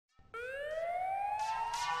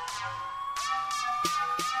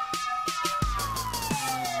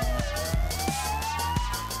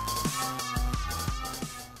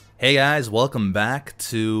Hey guys, welcome back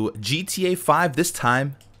to GTA 5. This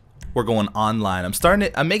time, we're going online.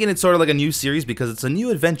 I'm making it sort of like a new series because it's a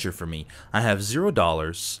new adventure for me. I have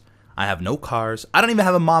 $0. I have no cars. I don't even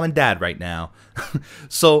have a mom and dad right now.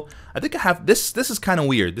 So, I think I have this is kind of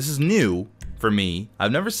weird. This is new for me.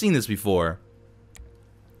 I've never seen this before.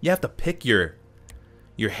 You have to pick your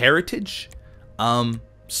heritage. So I'm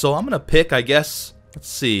going to pick, I guess, let's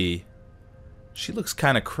see. She looks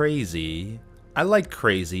kind of crazy. I like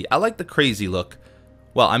crazy. I like the crazy look.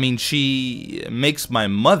 Well, I mean, she makes my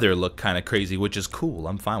mother look kind of crazy, which is cool.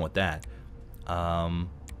 I'm fine with that. Let's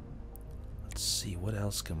see. What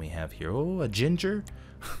else can we have here? Oh, a ginger.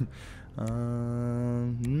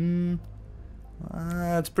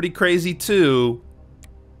 That's pretty crazy, too.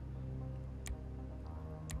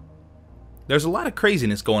 There's a lot of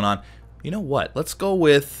craziness going on. You know what? Let's go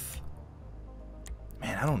with...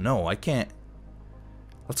 Man, I don't know. I can't...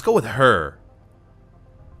 Let's go with her.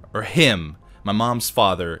 Or him. My mom's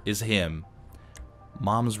father is him.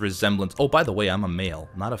 Mom's resemblance. Oh, by the way, I'm a male,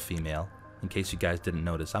 not a female. In case you guys didn't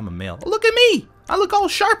notice, I'm a male. Oh, look at me! I look all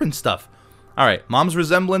sharp and stuff. Alright, mom's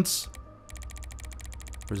resemblance.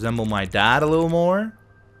 Resemble my dad a little more.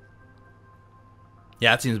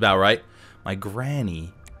 Yeah, that seems about right. My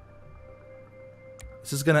granny.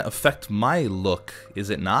 This is gonna affect my look, is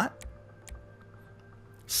it not?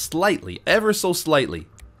 Slightly, ever so slightly.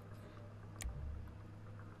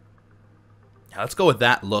 Let's go with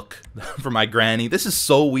that look for my granny. This is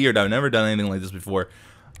so weird. I've never done anything like this before.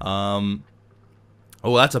 Oh,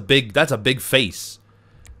 that's a big face.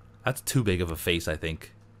 That's too big of a face, I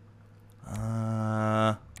think.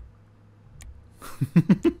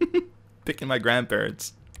 Picking my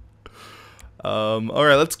grandparents. All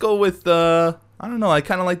right, let's go with I don't know. I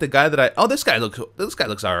kind of like the guy that I. Oh, this guy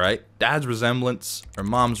looks all right. Dad's resemblance or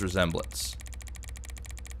mom's resemblance.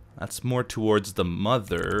 That's more towards the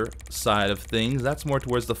mother side of things. That's more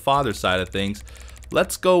towards the father side of things.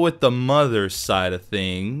 Let's go with the mother side of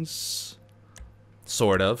things.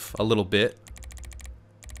 Sort of. A little bit.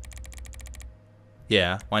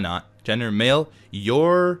 Yeah, why not? Gender male.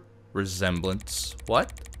 Your resemblance.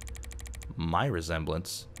 What? My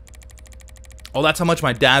resemblance. Oh, that's how much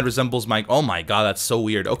my dad resembles my... Oh my god, that's so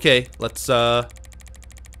weird. Okay, let's, Oh,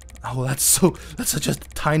 that's such a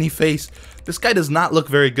tiny face. This guy does not look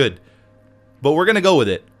very good. But we're gonna go with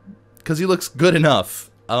it. Because he looks good enough.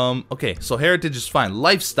 Okay, so heritage is fine.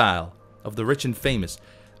 Lifestyle of the rich and famous.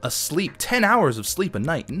 Asleep. 10 hours of sleep a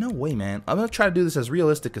night. No way, man. I'm gonna try to do this as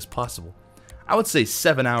realistic as possible. I would say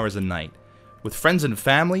 7 hours a night. With friends and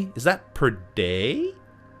family. Is that per day?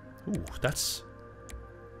 Ooh, that's...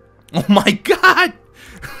 Oh my god!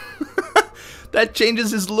 That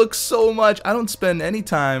changes his look so much. I don't spend any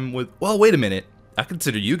time with... Well, wait a minute. I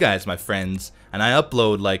consider you guys my friends, and I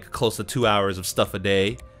upload like close to 2 hours of stuff a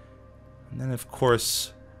day. And then, of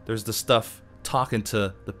course, there's the stuff talking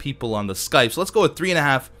to the people on the Skype. So let's go with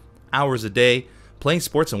 3.5 hours a day. Playing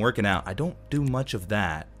sports and working out. I don't do much of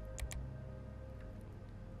that.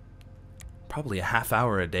 Probably a half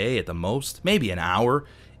hour a day at the most. Maybe an hour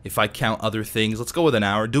if I count other things. Let's go with an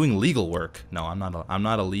hour. Doing legal work. No, I'm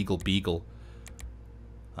not a legal beagle.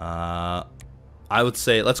 I would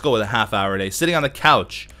say let's go with a half hour a day. Sitting on the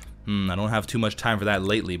couch. I don't have too much time for that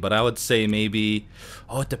lately, but I would say maybe...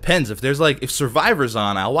 Oh, it depends. If there's like... If Survivor's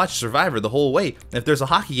on, I'll watch Survivor the whole way. If there's a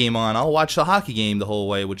hockey game on, I'll watch the hockey game the whole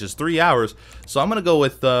way, which is 3 hours. So I'm gonna go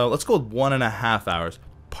with... let's go with 1.5 hours.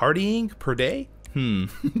 Partying per day?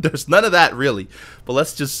 There's none of that really. But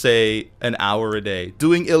let's just say an hour a day.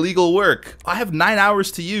 Doing illegal work. I have 9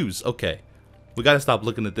 hours to use. Okay. We gotta stop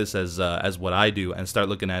looking at this as what I do and start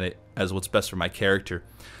looking at it as what's best for my character.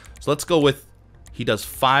 So let's go with he does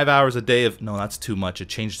 5 hours a day of... No, that's too much. It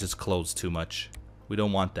changed his clothes too much. We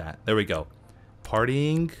don't want that. There we go.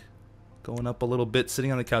 Partying. Going up a little bit.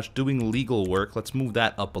 Sitting on the couch. Doing legal work. Let's move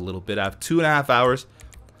that up a little bit. I have 2.5 hours.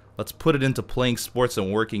 Let's put it into playing sports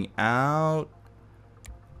and working out.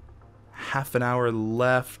 Half an hour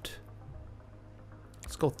left.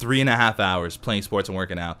 Let's go 3.5 hours playing sports and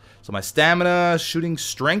working out. So my stamina, shooting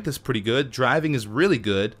strength is pretty good. Driving is really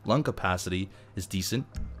good. Lung capacity is decent.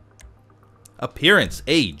 Appearance,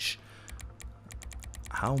 age.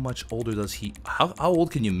 How much older does he... How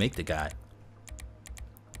old can you make the guy?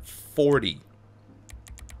 40.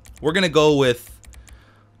 We're going to go with...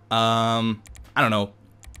 I don't know.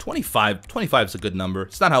 25. 25 is a good number.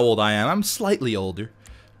 It's not how old I am. I'm slightly older.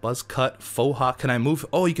 Buzz cut, faux hawk. Can I move?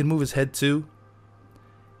 Oh, you can move his head too.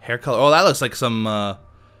 Hair color. Oh, that looks like some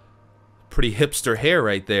pretty hipster hair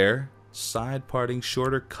right there. Side parting,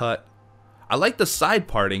 shorter cut. I like the side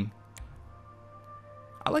parting.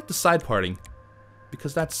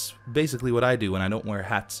 because that's basically what I do when I don't wear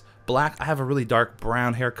hats. Black, I have a really dark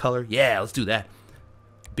brown hair color. Yeah, let's do that.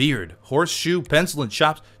 Beard, horseshoe, pencil and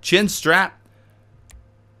chops, chin strap,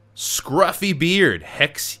 scruffy beard,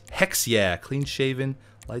 hex, yeah, clean shaven,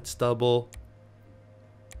 light stubble.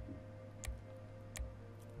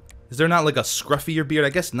 Is there not like a scruffier beard? I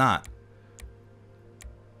guess not.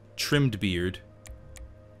 Trimmed beard.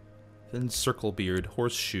 Thin circle beard,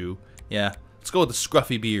 horseshoe. Yeah, let's go with the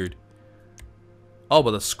scruffy beard. Oh,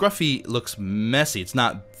 but the scruffy looks messy. It's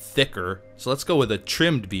not thicker. So let's go with a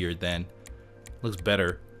trimmed beard then. Looks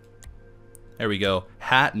better. There we go.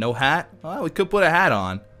 Hat, no hat? Well, we could put a hat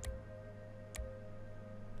on.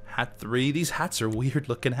 Hat 3. These hats are weird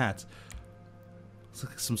looking hats. Looks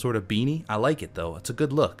like some sort of beanie. I like it though. It's a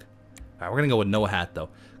good look. Alright, we're gonna go with no hat though.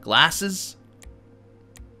 Glasses.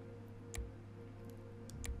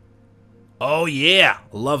 Oh yeah!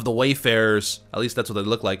 Love the Wayfarers. At least that's what they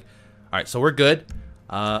look like. Alright, so we're good.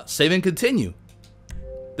 Save and continue.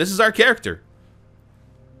 This is our character.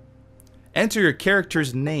 Enter your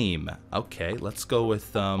character's name. Okay, let's go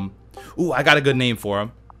with, ooh, I got a good name for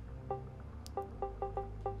him.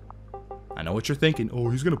 I know what you're thinking. Oh,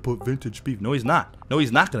 he's gonna put VintageBeef. No, he's not. No,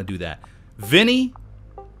 he's not gonna do that. Vinny.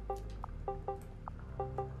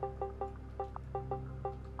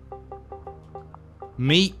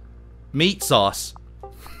 Meat sauce.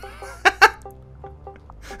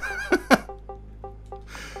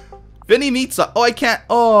 Vinny meat sauce. Oh, I can't.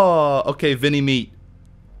 Oh, okay, Vinny meat.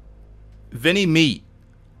 Vinny meat.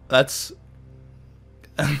 That's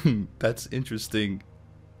that's interesting.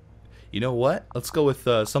 You know what? Let's go with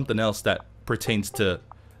something else that pertains to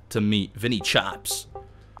meat. Vinny chops.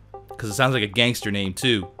 Because it sounds like a gangster name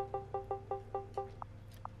too.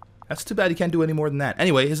 That's too bad he can't do any more than that.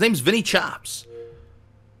 Anyway, his name's Vinny Chops.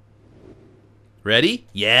 Ready?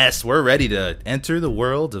 Yes, we're ready to enter the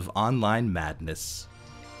world of online madness.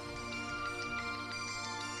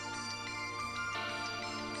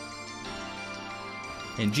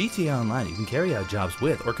 In GTA Online, you can carry out jobs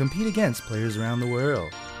with or compete against players around the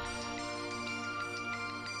world.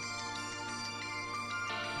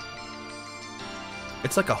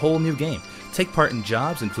 It's like a whole new game. Take part in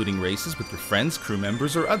jobs, including races with your friends, crew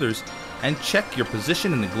members, or others, and check your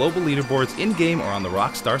position in the global leaderboards in-game or on the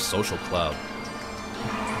Rockstar Social Club.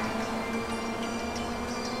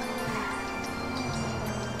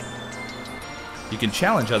 You can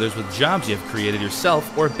challenge others with jobs you have created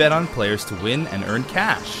yourself or bet on players to win and earn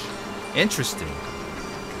cash. Interesting.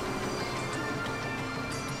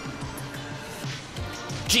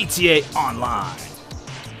 GTA Online.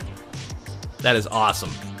 That is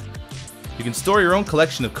awesome. You can store your own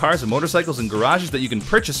collection of cars and motorcycles in garages that you can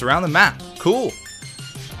purchase around the map. Cool.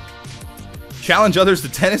 Challenge others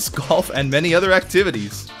to tennis, golf, and many other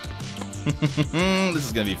activities. This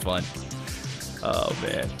is gonna be fun. Oh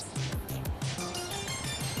man.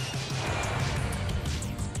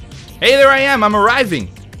 Hey, there I am. I'm arriving.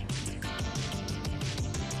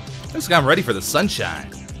 Looks like I'm ready for the sunshine.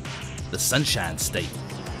 The Sunshine State.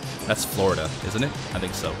 That's Florida, isn't it? I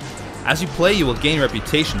think so. As you play, you will gain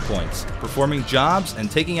reputation points. Performing jobs and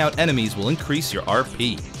taking out enemies will increase your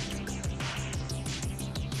RP.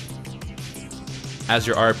 As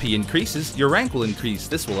your RP increases, your rank will increase.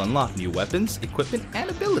 This will unlock new weapons, equipment, and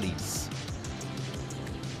abilities.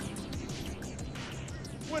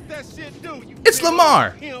 What that shit do? It's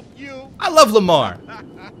Lamar! I love Lamar!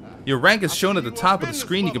 Your rank is shown at the top of the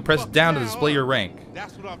screen. You can press down to display your rank.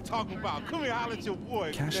 That's what I'm talking about. Come here, holler at your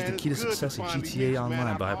boy. Cash is the key to success in GTA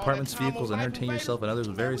Online. Buy apartments, vehicles, and entertain yourself and others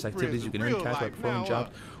with various activities. You can earn cash by performing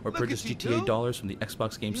jobs or purchase GTA dollars from the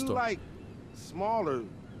Xbox Game Store. Like smaller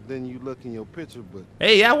than you look in your picture, but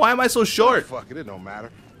hey, yeah, why am I so short? fuck it don't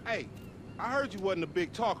matter. Hey, I heard you wasn't a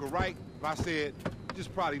big talker, right? I said you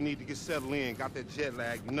just probably need to get settled in. Got that jet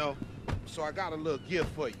lag, you know. So I got a little gift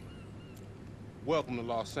for you. Welcome to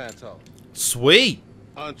Los Santos. Sweet.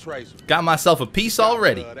 Untraceable. Got myself a piece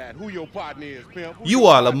already. Who your partner is, pimp? You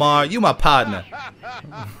are Lamar. You my partner.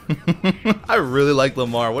 I really like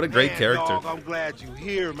Lamar. What a great character. Dog, I'm glad you're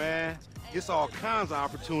here, man. It's all kinds of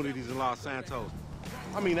opportunities in Los Santos.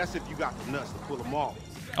 I mean, that's if you got the nuts to pull them off.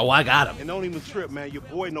 Oh, I got him. And don't even trip, man. Your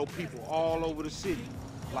boy know people all over the city.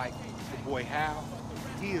 Like your boy Hal.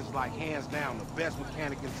 He is like hands down the best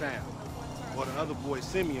mechanic in town. Or the other boy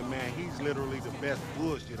Simeon, man, he's literally the best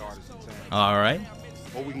bullshit artist in town. All right.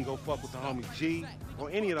 Or we can go fuck with the homie G, or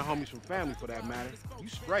any of the homies from family for that matter. You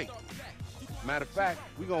straight. Matter of fact,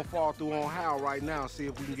 we gonna fall through on Hal right now and see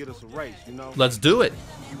if we can get us a race, you know? Let's do it.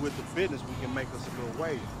 You with the business, we can make us a little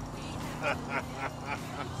wave.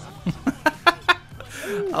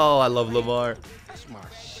 Oh, I love Lamar. That's my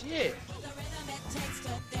shit.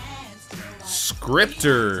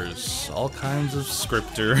 Scripters. All kinds of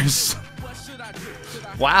scripters.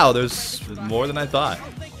 Wow, there's more than I thought.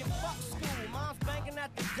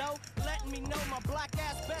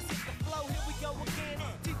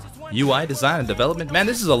 UI design and development. Man,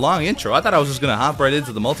 this is a long intro. I thought I was just gonna hop right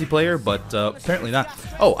into the multiplayer, but apparently not.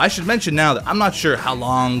 Oh, I should mention now that I'm not sure how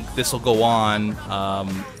long this will go on,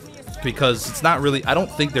 because it's not really. I don't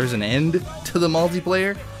think there's an end to the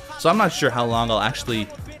multiplayer, so I'm not sure how long I'll actually,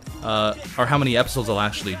 or how many episodes I'll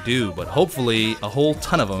actually do. But hopefully, a whole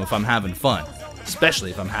ton of them if I'm having fun,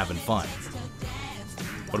 especially if I'm having fun.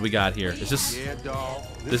 What do we got here? Is this? Yeah, dog.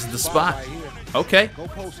 This is the spot. Right here. Okay. Go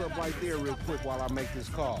post up right there real quick while I make this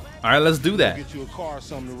call. All right, let's do that. Get you a car or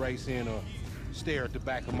something to race in, or stare at the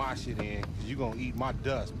back of my shit in, cause you gonna eat my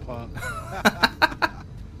dust, punk.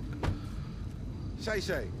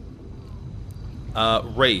 Shay.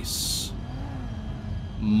 Race.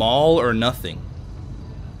 Mall or nothing.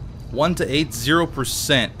 1 to 8,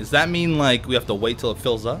 0%. Does that mean like we have to wait till it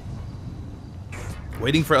fills up?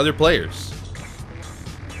 Waiting for other players.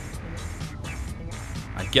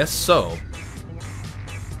 I guess so.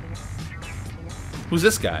 Who's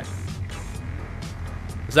this guy?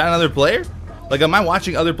 Is that another player? Like, am I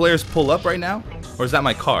watching other players pull up right now? Or is that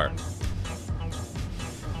my car?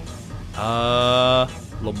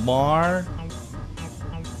 Lamar.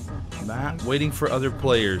 Matt, waiting for other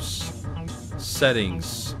players.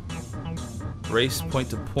 Settings. Race point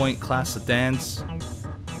to point, class of dance.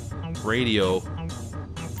 Radio.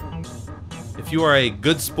 If you are a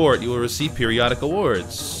good sport, you will receive periodic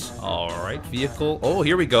awards. Alright, vehicle. Oh,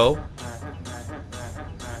 here we go.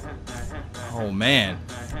 Oh, man.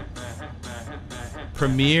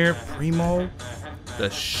 Premier, Primo, the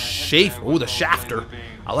Shafe. Oh, the Shafter.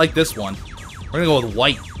 I like this one. We're gonna go with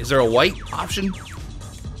white. Is there a white option?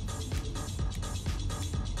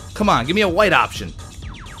 Come on, give me a white option.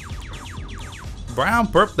 Brown,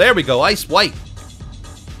 purple. There we go. Ice white.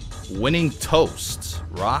 Winning toast.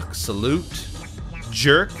 Rock, salute.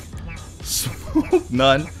 Jerk. Smoke,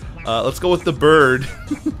 none. Let's go with the bird.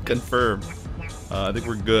 Confirm. I think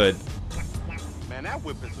we're good. Man, that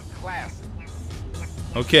whip is a classic.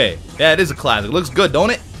 Okay. Yeah, it is a classic. It looks good, don't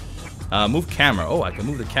it? Move camera. Oh, I can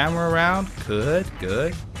move the camera around. Good,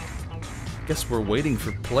 good. Guess we're waiting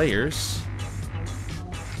for players.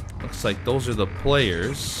 Looks like those are the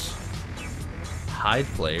players. Hide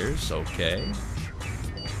players. Okay.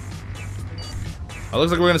 Oh,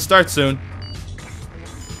 looks like we're gonna start soon.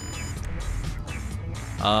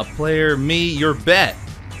 Player me, your bet.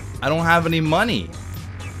 I don't have any money.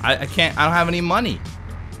 I don't have any money.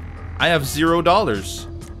 I have $0.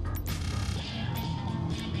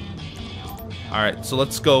 Alright, so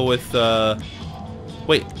let's go with,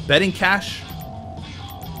 wait, betting cash?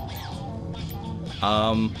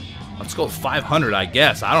 Let's go with 500, I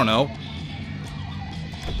guess. I don't know.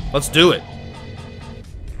 Let's do it.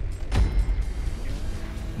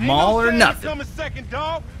 Mall or nothing. Coming second,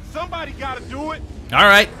 dog. Somebody gotta do it.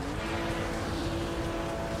 Alright.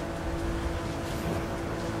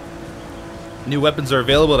 New weapons are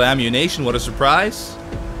available to ammunition. What a surprise.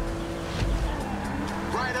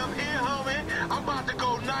 Right up here, homie. I'm about to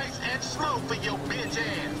go nice and slow for your bitch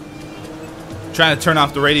ass. Trying to turn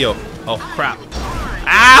off the radio. Oh, crap.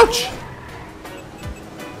 Ouch!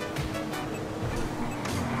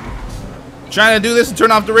 Trying to do this and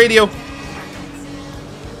turn off the radio.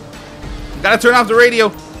 Gotta turn off the radio.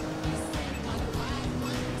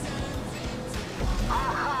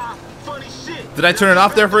 Funny shit. Did I turn it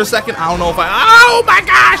off there for a second? I don't know if I... Oh my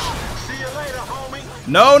gosh! See you later, homie.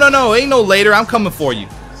 No, no, no. Ain't no later. I'm coming for you.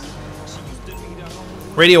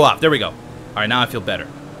 Radio off. There we go. Alright, now I feel better.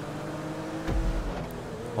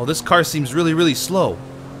 Oh, this car seems really, really slow.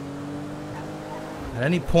 At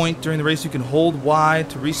any point during the race, you can hold Y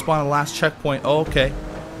to respawn the last checkpoint. Oh, okay.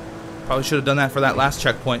 Probably should have done that for that last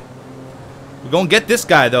checkpoint. We're gonna get this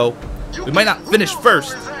guy, though. We might not finish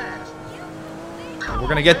first. We're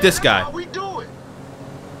gonna get this guy.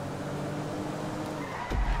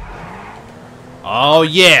 Oh,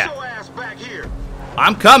 yeah.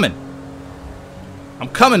 I'm coming. I'm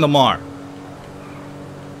coming, Lamar.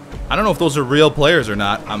 I don't know if those are real players or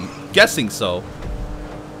not. I'm guessing so.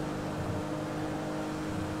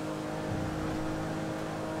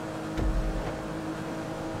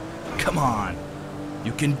 Come on.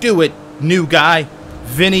 You can do it, new guy.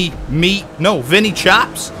 Vinny Meat. No, Vinny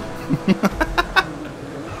Chops.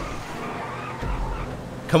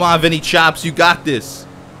 Come on, Vinny Chops. You got this.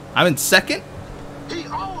 I'm in second? He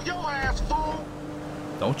owed your ass, fool.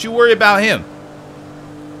 Don't you worry about him.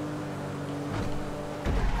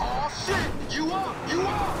 Oh, shit. You up. You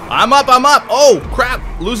up. I'm up. I'm up. Oh, crap.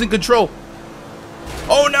 Losing control.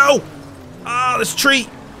 Oh, no. Oh, this tree.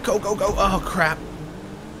 Go, go, go. Oh, crap.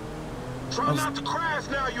 Try not to crash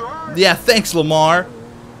now, you heard? Yeah, thanks, Lamar.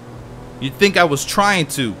 You'd think I was trying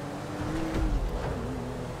to.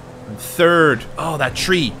 And third. Oh, that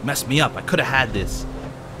tree messed me up. I could have had this.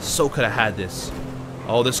 So could have had this.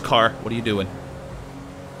 Oh, this car. What are you doing?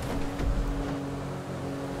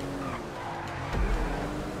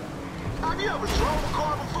 Have you ever drove a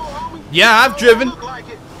car before, homie? Yeah, I've driven. Look like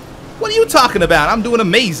it. What are you talking about? I'm doing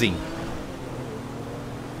amazing.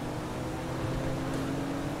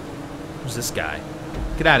 Who's this guy?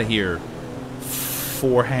 Get out of here.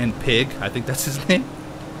 Forehand pig. I think that's his name.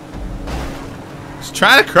 He's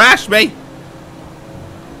trying to crash me.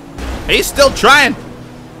 He's still trying.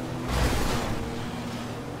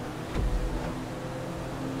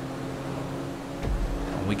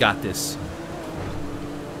 Oh, we got this.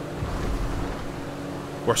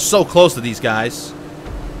 We're so close to these guys.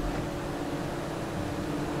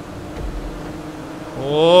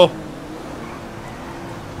 Oh.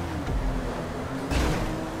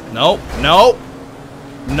 Nope. Nope.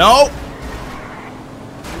 Nope.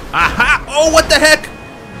 Aha! Oh, what the heck?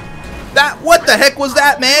 What the heck was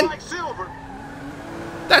that, man?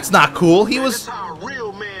 That's not cool. He was. That's how a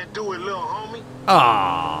real man do it, little homie.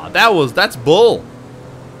 Ah, that's bull.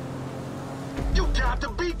 You got to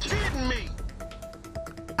be kidding me.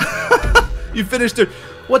 You finished her.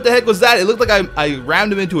 What the heck was that? It looked like I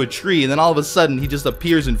rammed him into a tree, and then all of a sudden he just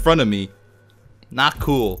appears in front of me. Not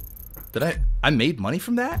cool. Did I made money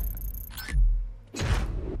from that?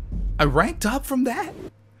 I ranked up from that?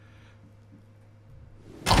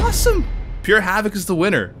 Awesome. Pure Havoc is the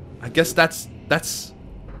winner. I guess that's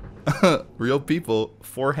real people.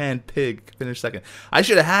 Forehand pig finished second. I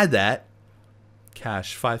should have had that.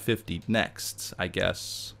 Cash 550 next, I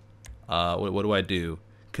guess. What do I do?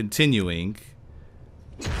 Continuing.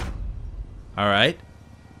 Alright.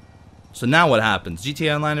 So now what happens?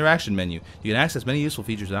 GTA Online Interaction Menu. You can access many useful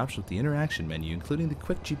features and options with the Interaction Menu, including the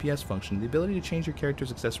quick GPS function and the ability to change your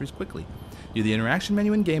character's accessories quickly. View the Interaction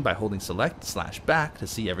Menu in-game by holding Select/Back to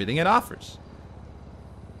see everything it offers.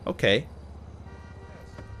 Okay.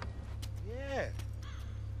 Yeah.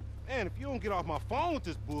 Man, if you don't get off my phone with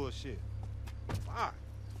this bullshit. Fuck.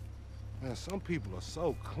 Man, some people are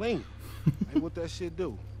so clean. Hey, what that shit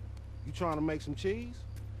do? You trying to make some cheese?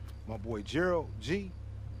 My boy Gerald G,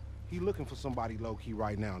 he looking for somebody low-key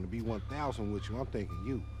right now, and to be 1,000 with you, I'm thinking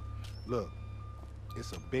you. Look,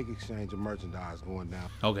 it's a big exchange of merchandise going down.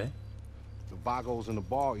 Okay. The Vagos and the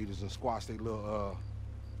Ball Eaters and squash their little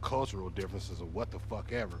cultural differences or what the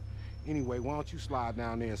fuck ever. Anyway, why don't you slide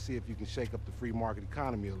down there and see if you can shake up the free market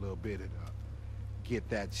economy a little bit and get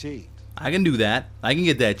that cheese. I can do that. I can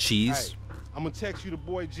get that cheese. Hey, I'm gonna text you the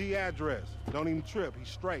boy G address. Don't even trip. He's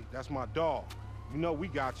straight. That's my dog. You know we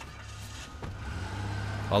got you.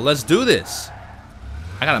 Well, let's do this.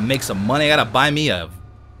 I gotta make some money. I gotta buy me a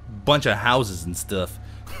bunch of houses and stuff.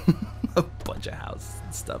 A bunch of houses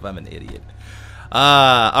and stuff. I'm an idiot.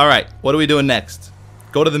 Alright. What are we doing next?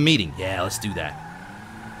 Go to the meeting. Yeah, let's do that.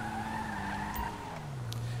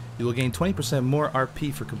 You will gain 20% more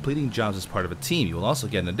RP for completing jobs as part of a team. You will also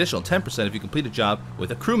get an additional 10% if you complete a job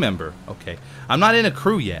with a crew member. Okay. I'm not in a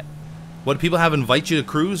crew yet. What, do people have invite you to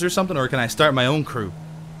crews or something? Or can I start my own crew?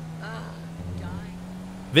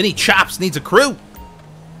 Vinny Chops needs a crew!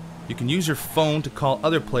 You can use your phone to call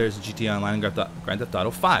other players in GTA Online and Grand Theft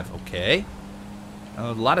Auto 5. Okay.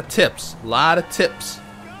 A lot of tips. A lot of tips.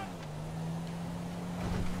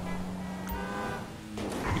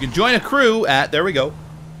 You can join a crew at... There we go.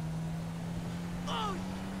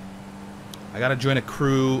 I gotta join a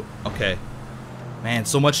crew. Okay. Man,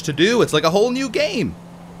 so much to do. It's like a whole new game.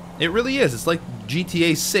 It really is. It's like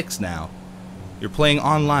GTA 6 now. You're playing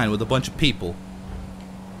online with a bunch of people.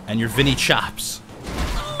 And you're Vinny Chops.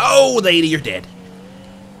 Oh, lady, you're dead.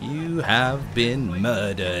 You have been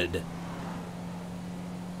murdered.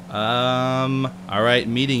 Alright,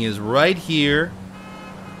 meeting is right here.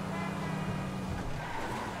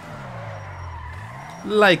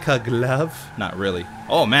 Like a glove. Not really.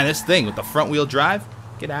 Oh, man, this thing with the front wheel drive.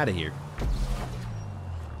 Get out of here.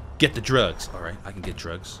 Get the drugs. Alright, I can get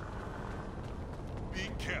drugs.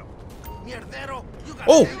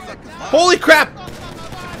 Oh! Holy crap!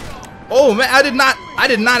 Oh, man, I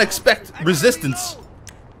did not expect resistance.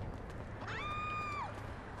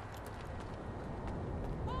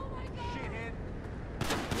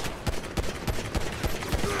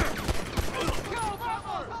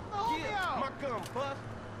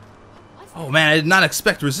 Oh man, I did not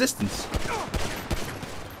expect resistance.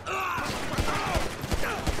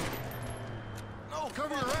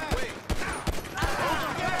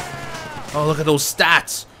 Oh, look at those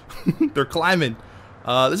stats. They're climbing.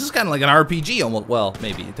 This is kind of like an RPG almost. Well,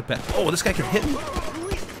 maybe. It depends. Oh, this guy can hit me.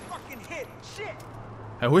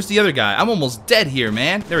 Hey, where's the other guy? I'm almost dead here,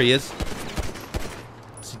 man. There he is.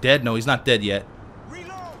 Is he dead? No, he's not dead yet.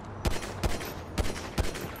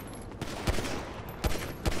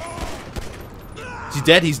 Is he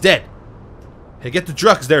dead? He's dead. Hey, get the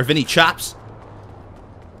drugs there, Vinny Chops.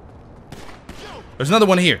 There's another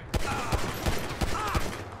one here.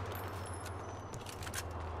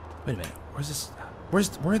 Wait a minute. Where's this?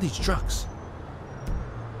 Where are these drugs?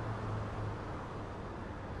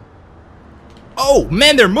 Oh,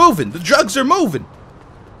 man, they're moving. The drugs are moving.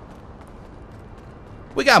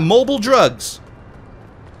 We got mobile drugs.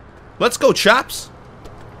 Let's go, Chops.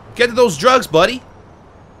 Get to those drugs, buddy.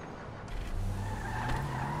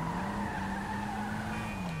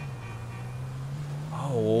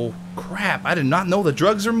 Oh, crap. I did not know the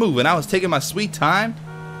drugs are moving. I was taking my sweet time.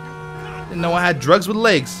 Didn't know I had drugs with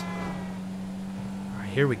legs. All right,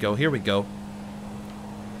 here we go. Here we go.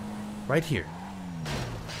 Right here.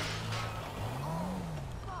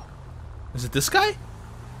 Is it this guy?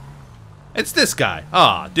 It's this guy.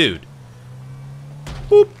 Ah, dude.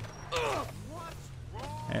 Boop.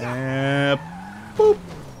 And boop.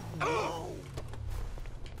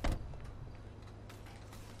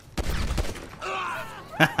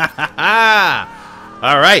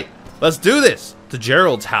 All right, let's do this. To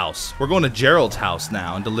Gerald's house. We're going to Gerald's house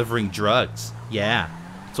now and delivering drugs. Yeah,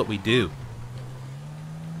 that's what we do.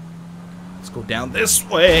 Let's go down this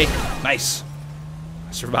way. Nice.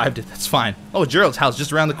 I survived it. That's fine. Oh, Gerald's house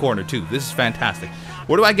just around the corner too. This is fantastic.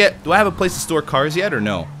 Where do I get? Do I have a place to store cars yet or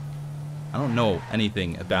no? I don't know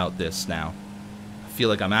anything about this now. I feel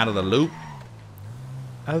like I'm out of the loop.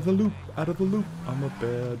 Out of the loop. Out of the loop. I'm a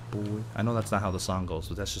bad boy. I know that's not how the song goes,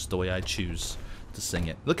 but that's just the way I choose to sing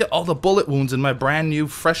it. Look at all the bullet wounds in my brand new,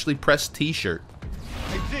 freshly pressed t-shirt.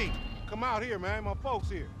 Hey, G, come out here, man. My folks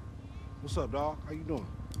here. What's up, dog? How you doing?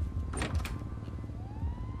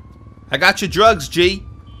 I got your drugs, G.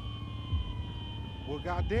 Well,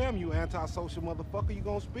 goddamn, you antisocial motherfucker. You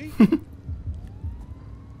gonna speak?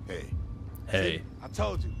 Hey. Hey. See, I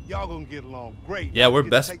told you, y'all gonna get along great. Yeah, we're You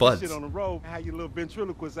best take buds. This shit on the road, have your little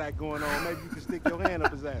ventriloquist act going on. Maybe you can stick your hand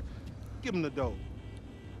up his ass. Give him the dope.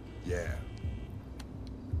 Yeah.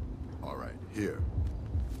 All right, here.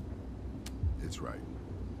 It's right.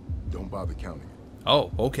 Don't bother counting it.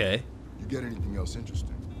 Oh, okay. You get anything else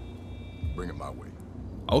interesting, bring it my way.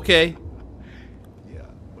 Okay. Yeah.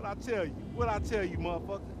 What I tell you,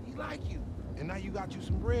 motherfucker, he like you. And now you got you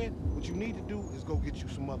some bread. What you need to do is go get you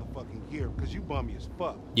some motherfucking gear, because you bummy as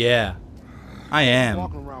fuck. Yeah. I am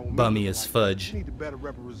Walking around with me bummy looking as like that. fudge. You need to better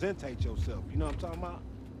representate yourself. You know what I'm talking about?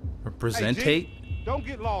 Representate? Hey, G, don't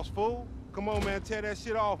get lost, fool. Come on, man. Tear that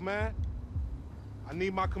shit off, man. I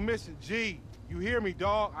need my commission. G, you hear me,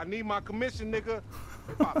 dog? I need my commission, nigga.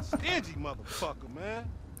 You about a stingy motherfucker, man.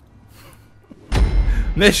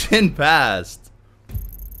 Mission passed.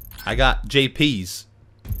 I got JPs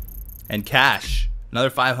and cash. Another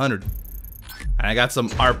 500. And I got some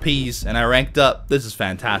RPs and I ranked up. This is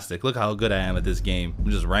fantastic. Look how good I am at this game. I'm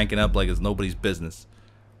just ranking up like it's nobody's business.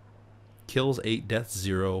 Kills 8, deaths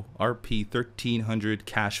 0, RP 1300,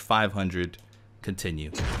 cash 500.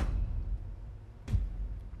 Continue.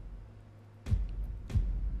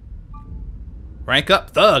 Rank up,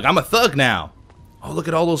 thug. I'm a thug now. Oh, look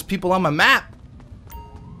at all those people on my map.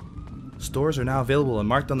 Stores are now available and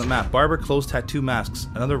marked on the map. Barber, clothes, tattoo, masks.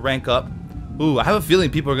 Another rank up. Ooh, I have a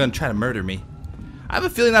feeling people are going to try to murder me. I have a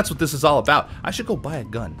feeling that's what this is all about. I should go buy a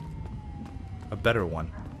gun. A better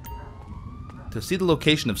one. To see the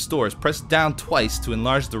location of stores, press down twice to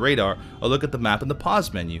enlarge the radar or look at the map in the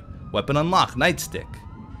pause menu. Weapon unlocked, nightstick.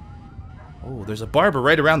 Oh, there's a barber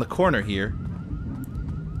right around the corner here.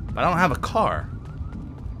 But I don't have a car.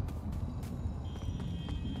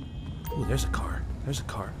 Oh, there's a car. There's a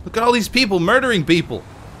car. Look at all these people murdering people.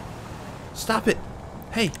 Stop it.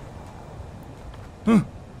 Hey.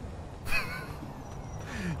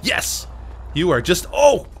 Yes. You are just...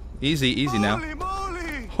 Oh. Easy, easy now. Holy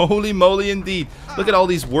moly. Holy moly indeed. Look at all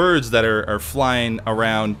these words that are flying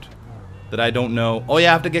around that I don't know. Oh yeah,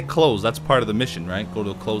 I have to get clothes. That's part of the mission, right? Go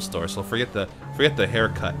to a clothes store. So forget the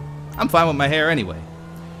haircut. I'm fine with my hair anyway.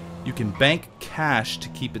 You can bank cash to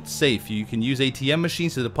keep it safe. You can use ATM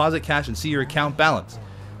machines to deposit cash and see your account balance.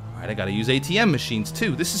 Alright, I gotta use ATM machines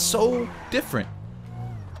too. This is so different.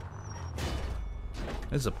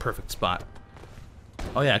 This is a perfect spot.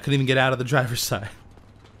 Oh yeah, I couldn't even get out of the driver's side.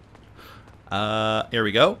 Here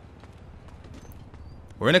we go.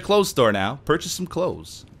 We're in a clothes store now. Purchase some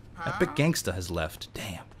clothes. Epic Gangsta has left.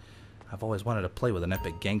 Damn. I've always wanted to play with an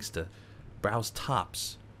Epic Gangsta. Browse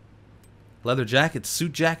tops. Leather jackets,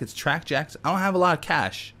 suit jackets, track jackets. I don't have a lot of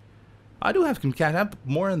cash. I do have some cash. I have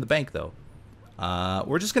more in the bank, though.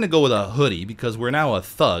 We're just going to go with a hoodie because we're now a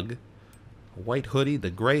thug. A white hoodie, the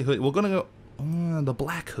gray hoodie. We're going to go the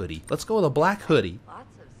black hoodie. Let's go with a black hoodie. Lots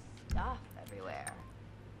of stuff everywhere.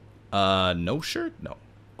 No shirt? No.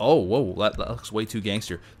 Oh, whoa. That looks way too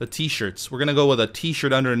gangster. The t-shirts. We're going to go with a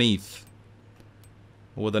t-shirt underneath.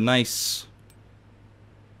 With a nice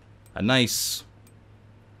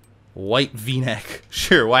white v-neck.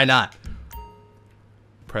 Sure, why not?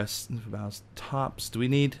 Press mouse tops. Do we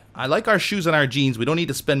need... I like our shoes and our jeans. We don't need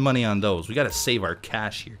to spend money on those. We got to save our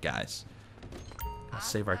cash here, guys.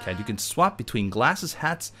 Save our cash. You can swap between glasses,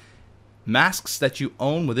 hats, masks that you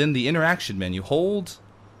own within the interaction menu. Hold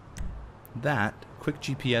that. Quick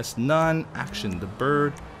GPS, none. Action, the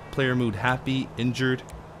bird. Player mood, happy, injured,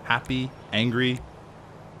 happy, angry,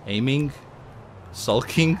 aiming,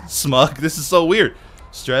 sulking, smug. This is so weird.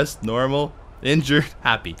 Stressed, normal, injured,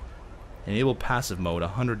 happy. Enable passive mode,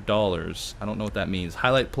 $100. I don't know what that means.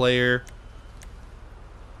 Highlight player.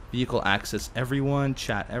 Vehicle access, everyone.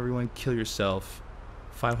 Chat, everyone. Kill yourself.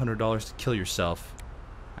 $500 to kill yourself.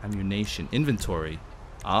 Ammunition. Inventory.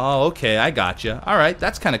 Oh, okay. I gotcha. Alright,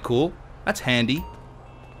 that's kind of cool. That's handy.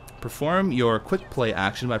 Perform your quick play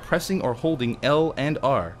action by pressing or holding L and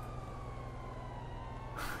R.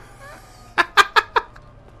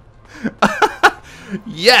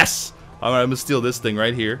 Yes! Alright, I'm gonna steal this thing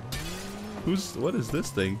right here. What is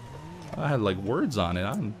this thing? I had like words on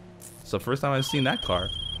it. It's the first time I've seen that car.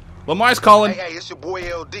 Lamar's calling. Hey, it's your boy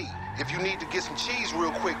LD. If you need to get some cheese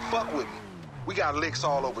real quick, fuck with me. We got licks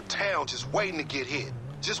all over town just waiting to get hit.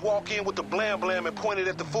 Just walk in with the blam blam and point it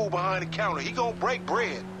at the fool behind the counter. He gonna break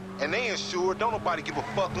bread. And they insured, don't nobody give a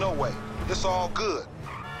fuck no way. It's all good.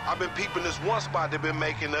 I've been peeping this one spot that been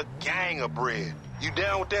making a gang of bread. You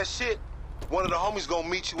down with that shit? One of the homies gonna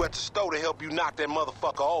meet you at the store to help you knock that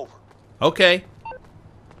motherfucker over. Okay.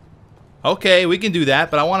 Okay, we can do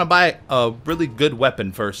that, but I want to buy a really good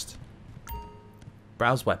weapon first.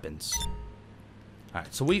 Browse weapons.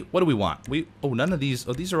 Alright, so what do we want? Oh, none of these.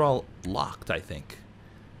 Oh, these are all locked, I think.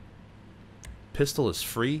 Pistol is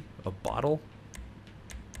free. A bottle.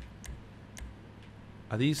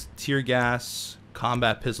 Are these tear gas,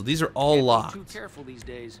 combat pistol? These are all locked. Too careful these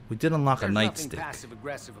days. We did unlock a nightstick.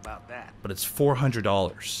 Passive-aggressive about that. But it's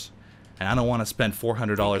 $400. And I don't want to spend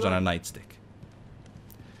 $400 on a nightstick.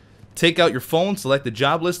 Take out your phone, select the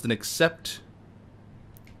job list, and accept.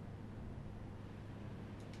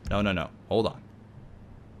 No. Hold on.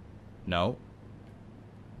 No.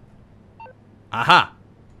 Aha!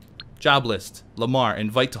 Job list. Lamar,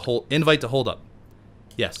 invite to hold up.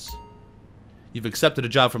 Yes. You've accepted a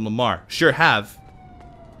job from Lamar. Sure have.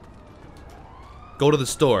 Go to the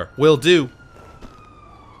store. Will do.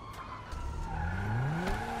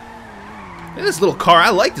 Look at this little car. I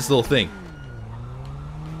like this little thing.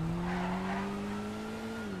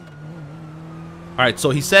 Alright, so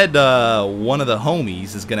he said one of the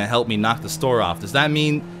homies is going to help me knock the store off. Does that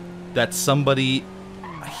mean that somebody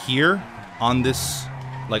here on this,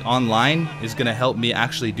 like online, is going to help me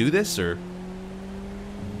actually do this, or?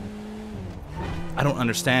 I don't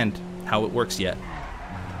understand how it works yet.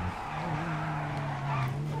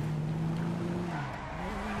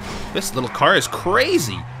 This little car is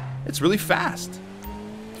crazy. It's really fast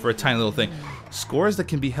for a tiny little thing. Scores that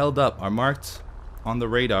can be held up are marked on the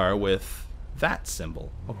radar with that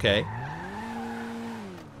symbol. Okay.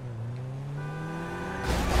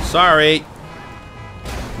 Sorry.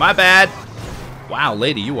 My bad. Wow,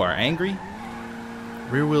 lady, you are angry.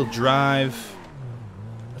 Rear wheel drive.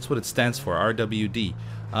 That's what it stands for, RWD.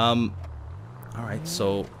 Alright,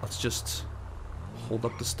 so let's just hold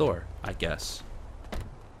up the store, I guess.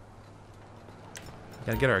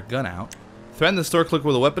 Gotta get our gun out. Threaten the store clerk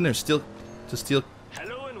with a weapon or steal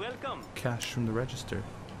Hello and welcome. cash from the register.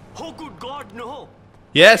 Oh good God, no.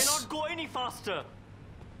 Yes! Cannot go any faster.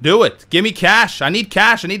 Do it! Give me cash! I need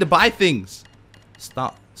cash! I need to buy things!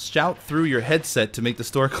 Stop. Shout through your headset to make the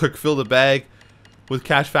store clerk fill the bag with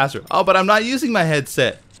cash faster. Oh, but I'm not using my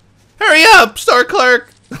headset. Hurry up, store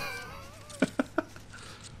clerk!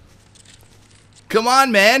 Come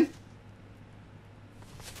on, man!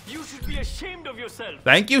 You should be ashamed of yourself.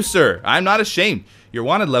 Thank you, sir. I'm not ashamed. Your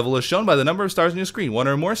wanted level is shown by the number of stars on your screen. 1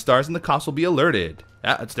 or more stars and the cops will be alerted.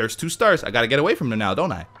 Yeah, there's 2 stars. I gotta get away from them now,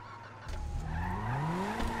 don't I?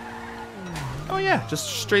 Oh yeah,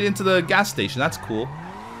 just straight into the gas station. That's cool.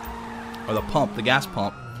 Or the pump, the gas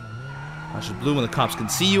pump. I should blue when the cops can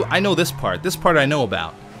see you. I know this part. This part I know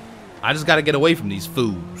about. I just gotta get away from these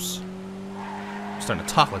fools. I'm starting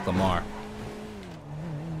to talk like Lamar.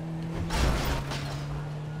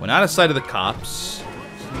 When out of sight of the cops.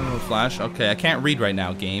 Oh, flash. Okay, I can't read right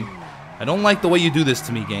now, game. I don't like the way you do this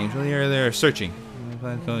to me, game. They're searching.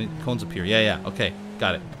 Cones appear. Yeah. Okay,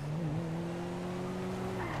 got it.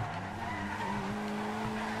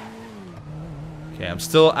 Okay, I'm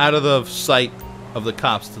still out of the sight of the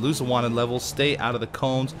cops. To lose a wanted level, stay out of the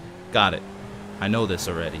cones. Got it. I know this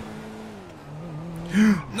already.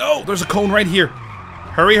 No, there's a cone right here.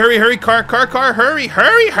 Hurry, car, hurry,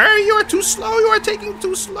 you are too slow, you are taking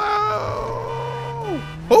too slow.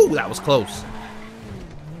 Oh, that was close.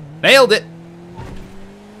 Nailed it.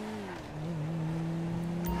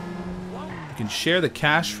 You can share the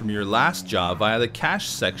cash from your last job via the cash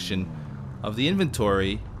section of the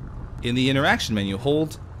inventory in the interaction menu.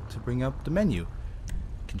 Hold to bring up the menu. You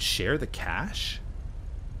can share the cash?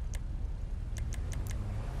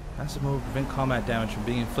 Passive mode will prevent combat damage from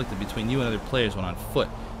being inflicted between you and other players when on foot.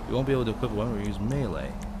 You won't be able to equip one or use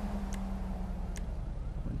melee.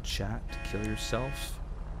 Chat to kill yourself.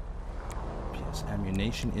 PS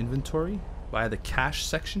ammunition inventory via the cash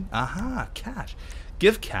section. Aha, cash.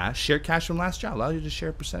 Give cash. Share cash from last job. Allow you to share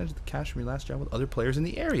a percentage of the cash from your last job with other players in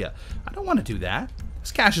the area. I don't want to do that.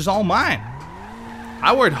 This cash is all mine.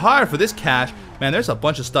 I worked hard for this cash. Man, there's a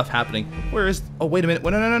bunch of stuff happening. Where is... Oh, wait a minute.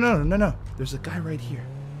 No. There's a guy right here.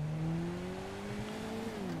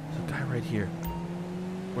 There's a guy right here.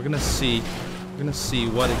 We're gonna see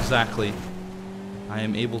what exactly I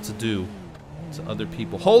am able to do to other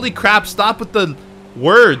people. Holy crap, stop with the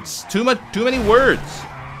words. Too many words.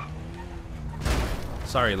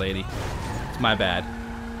 Sorry, lady. It's my bad.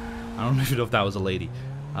 I don't even know if that was a lady.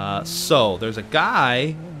 So, there's a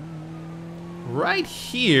guy right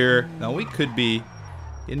here. Now, we could be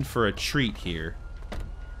in for a treat here.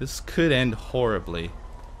 This could end horribly.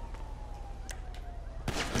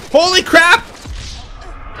 Holy crap!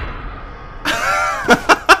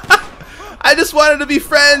 I just wanted to be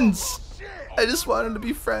friends.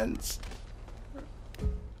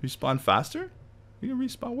 Respawn faster? You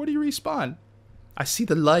respawn? Where do you respawn? I see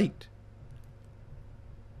the light.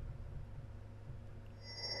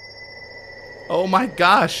 Oh my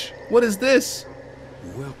gosh. What is this?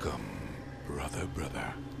 Welcome,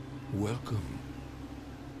 brother. Welcome.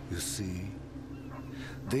 You see,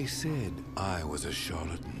 they said I was a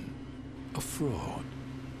charlatan, a fraud,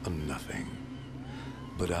 a nothing.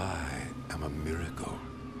 But I am a miracle.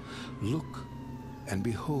 Look and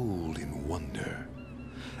behold in wonder.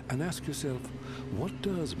 And ask yourself, what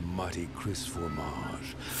does mighty Chris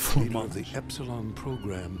Formage, leader of the Epsilon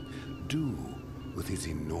program, do with his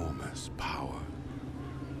enormous power?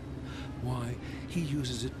 Why, he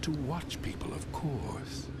uses it to watch people, of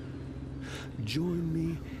course. Join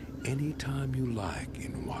me anytime you like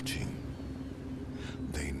in watching.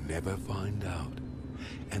 They never find out,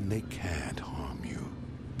 and they can't harm you.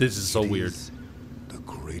 This is so weird. The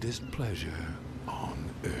greatest pleasure on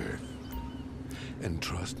earth. And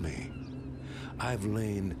trust me, I've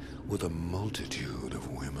lain with a multitude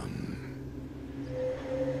of women.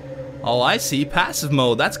 Oh, I see. Passive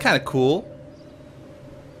mode. That's kind of cool.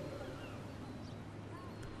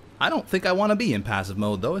 I don't think I want to be in passive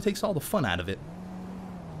mode, though. It takes all the fun out of it.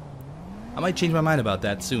 I might change my mind about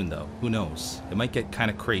that soon, though. Who knows? It might get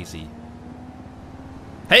kind of crazy.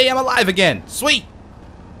 Hey, I'm alive again. Sweet.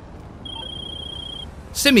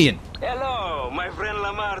 Simeon. Hello, my friend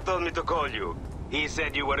Lamar told me to call you. He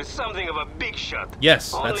said you were something of a big shot.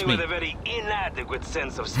 Yes, that's me. Only with a very inadequate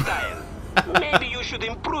sense of style. Maybe you should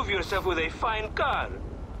improve yourself with a fine car.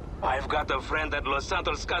 I've got a friend at Los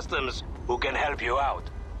Santos Customs who can help you out.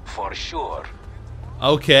 For sure.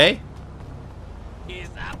 Okay.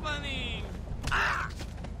 It's happening.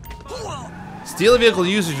 Steal a vehicle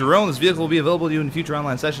used as your own. This vehicle will be available to you in future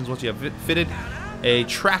online sessions once you have fitted a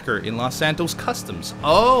tracker in Los Santos Customs.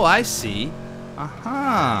 Oh, I see.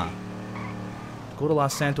 Aha. Go to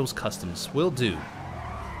Los Santos Customs. Will do.